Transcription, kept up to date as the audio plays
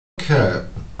Okay.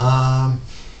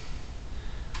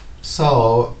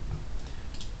 So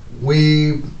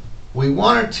we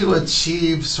wanted to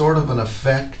achieve sort of an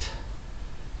effect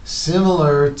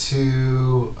similar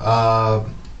to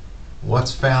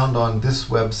what's found on this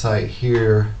website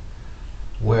here,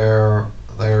 where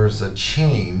there's a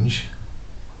change,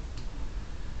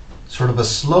 sort of a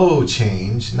slow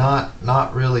change,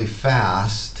 not really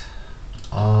fast.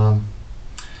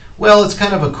 Well, it's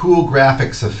kind of a cool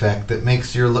graphics effect that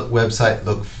makes your website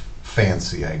look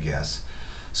fancy, I guess.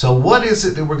 So what is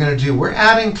it that we're going to do? We're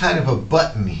adding kind of a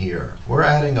button here. We're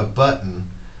adding a button,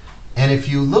 and if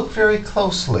you look very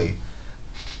closely,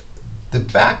 the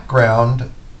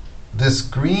background, this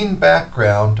green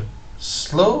background,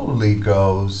 slowly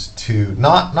goes to,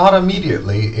 not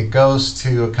immediately, it goes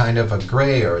to a kind of a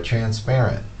gray or a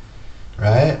transparent,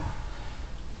 right?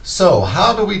 So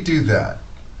how do we do that?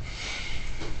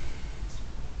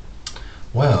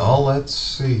 Well, let's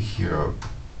see here.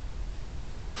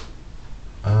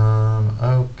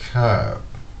 Okay.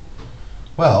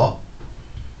 Well,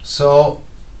 so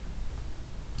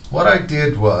what I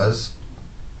did was,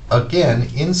 again,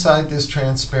 inside this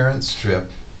transparent strip,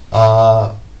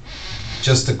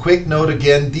 just a quick note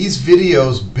again, these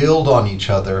videos build on each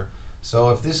other.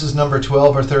 So if this is number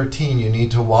 12 or 13, you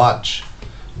need to watch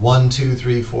 1, 2,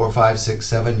 3, 4, 5, 6,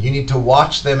 7. You need to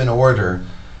watch them in order.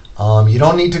 You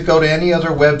don't need to go to any other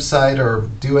website or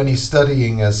do any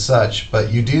studying as such,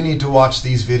 but you do need to watch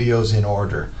these videos in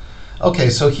order.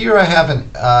 Okay, so here I have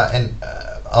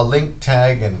a link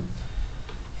tag, an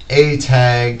A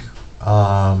tag,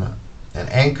 an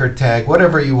anchor tag,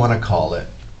 whatever you want to call it.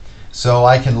 So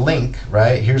I can link,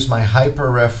 right? Here's my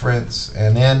hyperreference,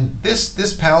 and then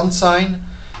this pound sign,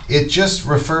 it just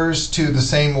refers to the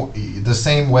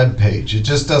same web page. It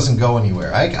just doesn't go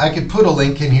anywhere. I could put a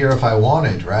link in here if I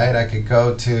wanted, right? I could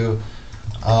go to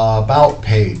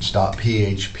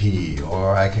aboutpage.php,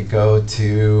 or I could go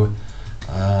to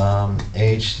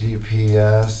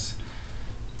https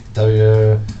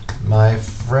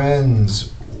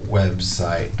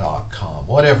myfriendswebsite.com,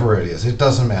 whatever it is. It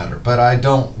doesn't matter. But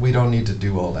we don't need to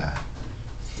do all that.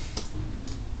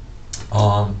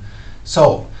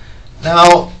 So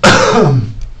now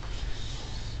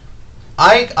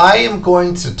I am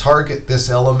going to target this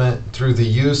element through the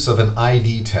use of an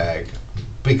ID tag,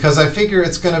 because I figure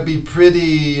it's going to be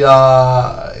pretty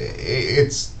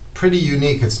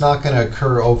unique. It's not going to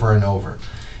occur over and over.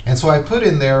 And so I put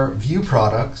in there view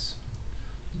products,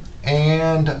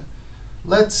 and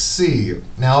let's see.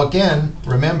 Now again,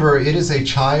 remember, it is a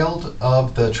child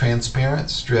of the transparent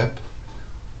strip.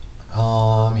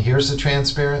 Here's the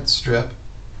transparent strip,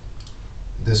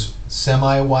 this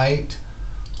semi-white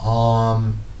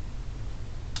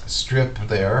strip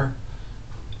there.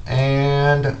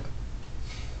 And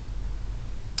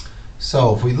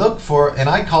so if we look for, and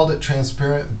I called it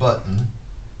transparent button.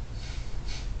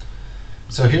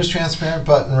 So here's transparent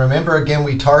button. Remember, again,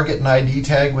 we target an ID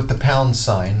tag with the pound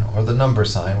sign or the number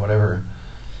sign, whatever.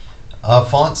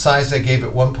 Font size, I gave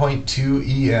it 1.2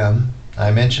 EM.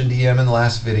 I mentioned EM in the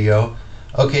last video.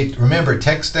 Okay, remember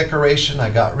text decoration, I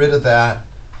got rid of that.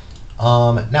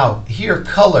 Now here,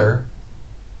 color,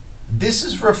 this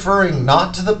is referring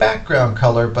not to the background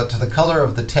color, but to the color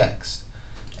of the text.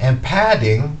 And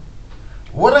padding,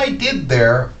 what I did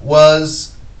there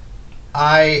was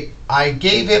I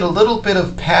gave it a little bit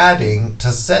of padding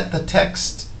to set the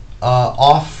text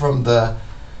off from the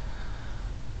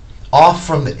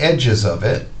edges of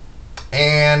it.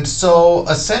 And so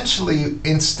essentially,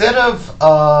 instead of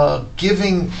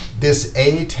giving this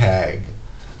A tag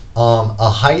a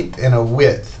height and a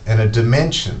width and a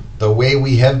dimension, the way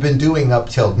we have been doing up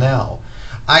till now,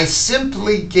 I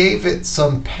simply gave it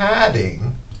some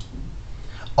padding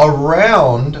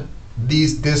around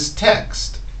this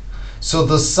text. So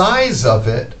the size of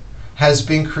it has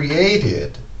been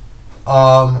created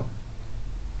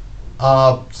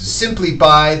simply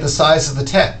by the size of the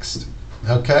text.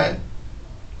 Okay?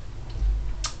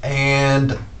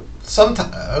 And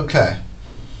sometimes, okay.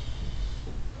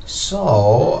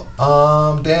 So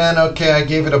then, okay, I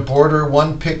gave it a border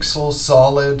 1 pixel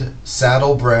solid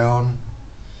saddle brown.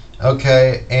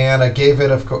 Okay, and I gave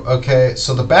it, okay,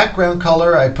 so the background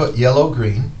color I put yellow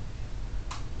green.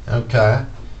 Okay,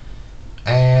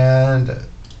 and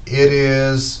it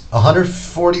is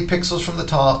 140 pixels from the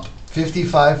top,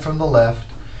 55 from the left.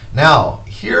 Now,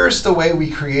 here's the way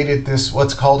we created this,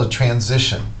 what's called a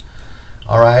transition.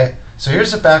 All right, so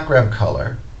here's the background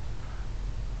color,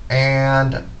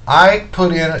 and I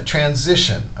put in a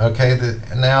transition. Okay,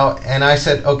 and I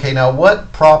said, okay, now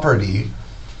what property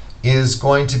is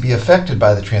going to be affected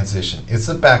by the transition? It's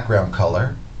the background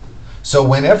color. So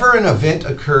whenever an event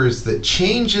occurs that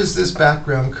changes this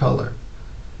background color,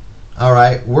 all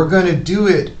right, we're going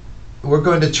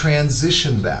to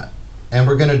transition that. And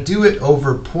we're going to do it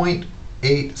over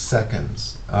 0.8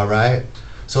 seconds, all right?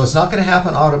 So it's not going to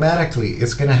happen automatically.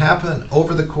 It's going to happen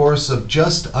over the course of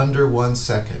just under 1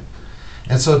 second.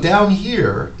 And so down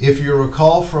here, if you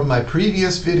recall from my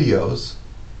previous videos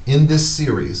in this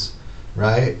series,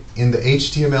 right, in the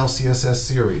HTML CSS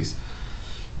series,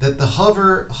 that the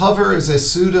hover is a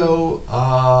pseudo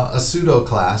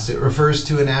class. It refers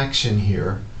to an action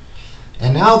here.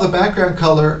 And now the background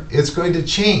color is going to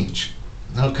change,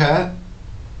 okay?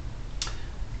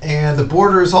 And the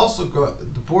border is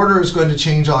going to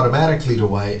change automatically to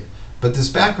white, but this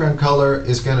background color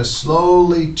is going to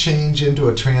slowly change into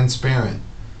a transparent.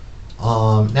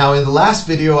 Now in the last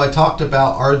video I talked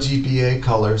about RGBA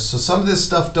colors, so some of this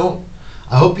stuff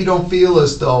I hope you don't feel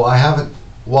as though I haven't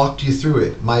walked you through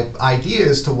it. My idea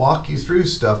is to walk you through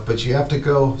stuff, but you have to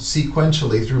go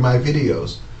sequentially through my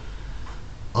videos.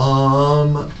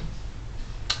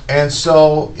 And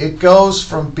so it goes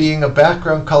from being a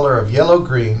background color of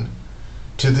yellow-green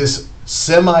to this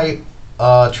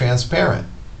semi-transparent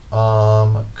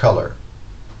color.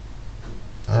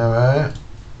 All right.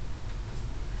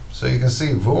 So you can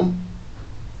see, boom,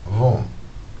 boom.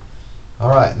 All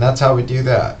right, and that's how we do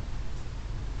that.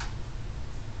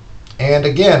 And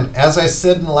again, as I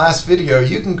said in the last video,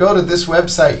 you can go to this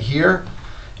website here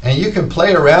and you can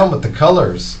play around with the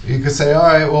colors. You can say, all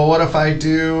right, well, what if I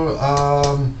do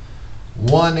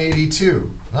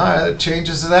 182? All right, it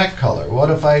changes to that color.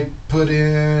 What if I put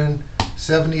in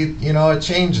 70? You know, it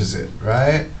changes it,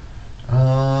 right?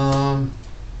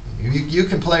 You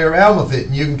can play around with it,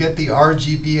 and you can get the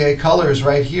RGBA colors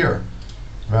right here,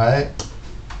 right?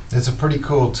 It's a pretty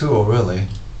cool tool, really.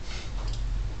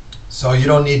 So you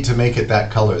don't need to make it that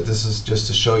color. This is just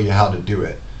to show you how to do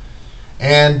it.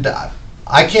 And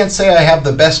I can't say I have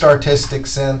the best artistic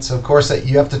sense. Of course,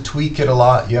 you have to tweak it a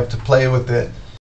lot. You have to play with it.